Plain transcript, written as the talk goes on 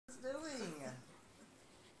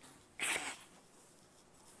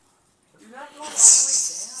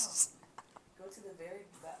Go to the very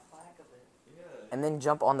back of it. Yeah. And then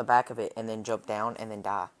jump on the back of it, and then jump down, and then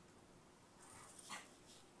die.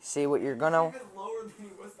 See what you're gonna. He's even lower than he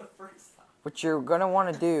was the first time. What you're gonna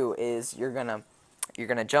want to do is you're gonna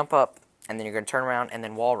jump up, and then you're gonna turn around and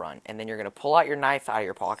then wall run, and then you're gonna pull out your knife out of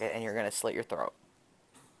your pocket, and you're gonna slit your throat.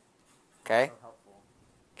 Okay. So helpful.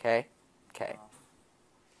 Okay. Okay.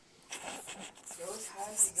 Go as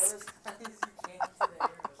high as you can to the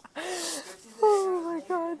arrows. Oh my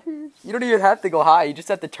god, dude. You don't even have to go high. You just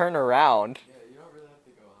have to turn around. Yeah, you don't really have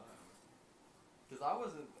to go high. Because I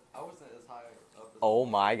wasn't as high up as Oh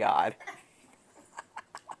my god.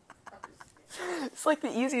 It's like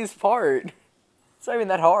the easiest part. It's not even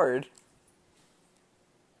that hard.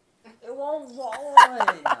 It won't roll. Oh,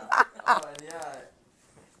 and yeah.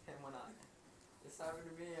 And when this happened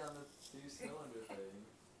to me on the 2-cylinder thing.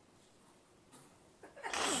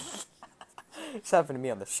 It's happened to me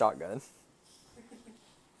on the shotgun.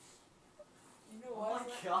 You know Oh why? my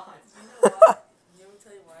god. You know why? You know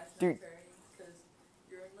tell you why it's not Dude. turning? Because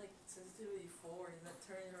you're in like sensitivity 4 and you're not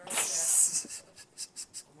turning around. Oh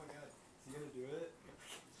my god. Is he gonna do it?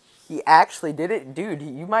 He actually did it. Dude,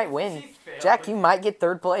 you might win. He failed. Jack, you might get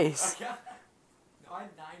 3rd place. No, I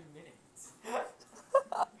had 9 minutes.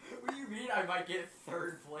 What do you mean I might get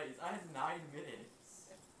 3rd place? I had 9 minutes.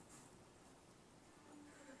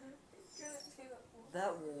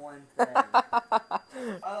 That one thing.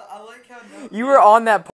 I like how You were on that